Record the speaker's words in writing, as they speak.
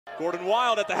Gordon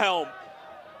Wild at the helm.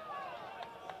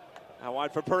 Now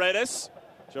wide for Paredes.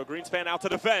 Joe Greenspan out to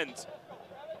defend.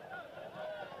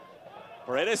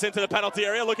 Paredes into the penalty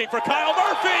area looking for Kyle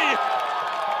Murphy.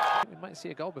 We might see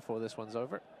a goal before this one's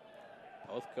over.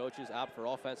 Both coaches opt for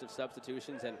offensive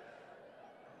substitutions, and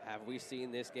have we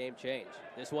seen this game change?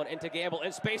 This one into Gamble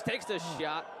in space, takes the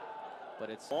shot, but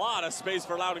it's a lot of space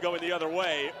for Loudoun going the other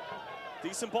way.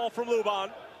 Decent ball from Luban.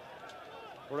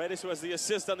 Paredes, who has the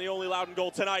assist on the only Loudoun goal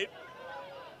tonight.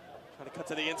 Trying to cut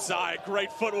to the inside,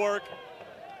 great footwork.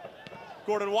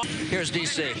 Gordon Wild. Here's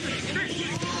DC.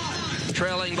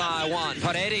 Trailing by 1.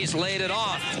 Paredes laid it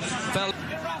off.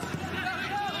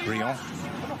 Brion.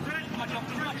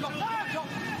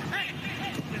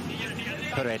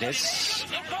 Paredes.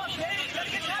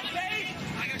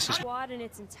 Squad in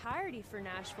its entirety for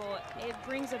Nashville, it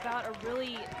brings about a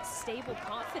really stable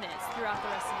confidence throughout the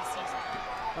rest of the season.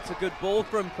 That's a good ball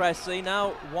from Presley.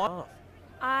 Now, one.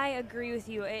 I agree with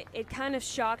you. It kind of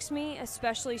shocks me,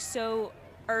 especially so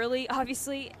early,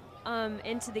 obviously,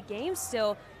 into the game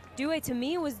still. Due, to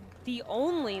me, was the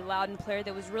only Loudoun player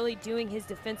that was really doing his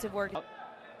defensive work.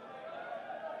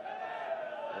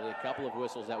 Only a couple of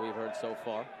whistles that we've heard so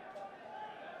far.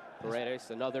 Paredes,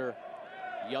 another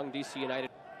young DC United.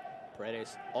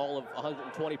 Paredes, all of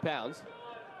 120 pounds.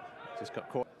 Just got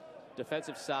caught.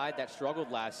 Defensive side that struggled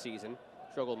last season,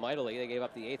 struggled mightily. They gave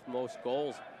up the 8th most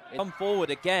goals. Come forward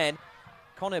again.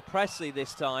 Connor Presley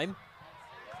this time.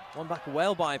 One back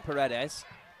well by Paredes.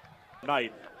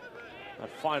 Night.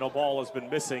 That final ball has been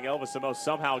missing. Elvis Amos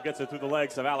somehow gets it through the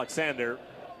legs of Alexander.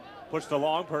 Pushed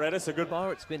along, Paredes, a good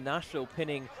bar. It's been Nashville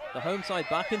pinning the home side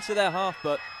back into their half,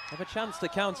 but have a chance to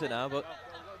counter now. But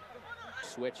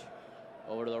switch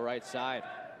over to the right side.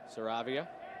 Saravia.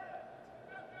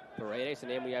 Paredes, a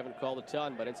name we haven't called a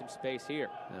ton, but in some space here.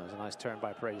 That was a nice turn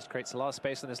by Paredes. Creates a lot of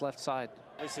space on his left side.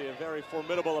 Obviously a very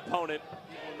formidable opponent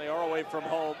when they are away from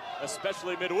home,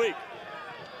 especially midweek.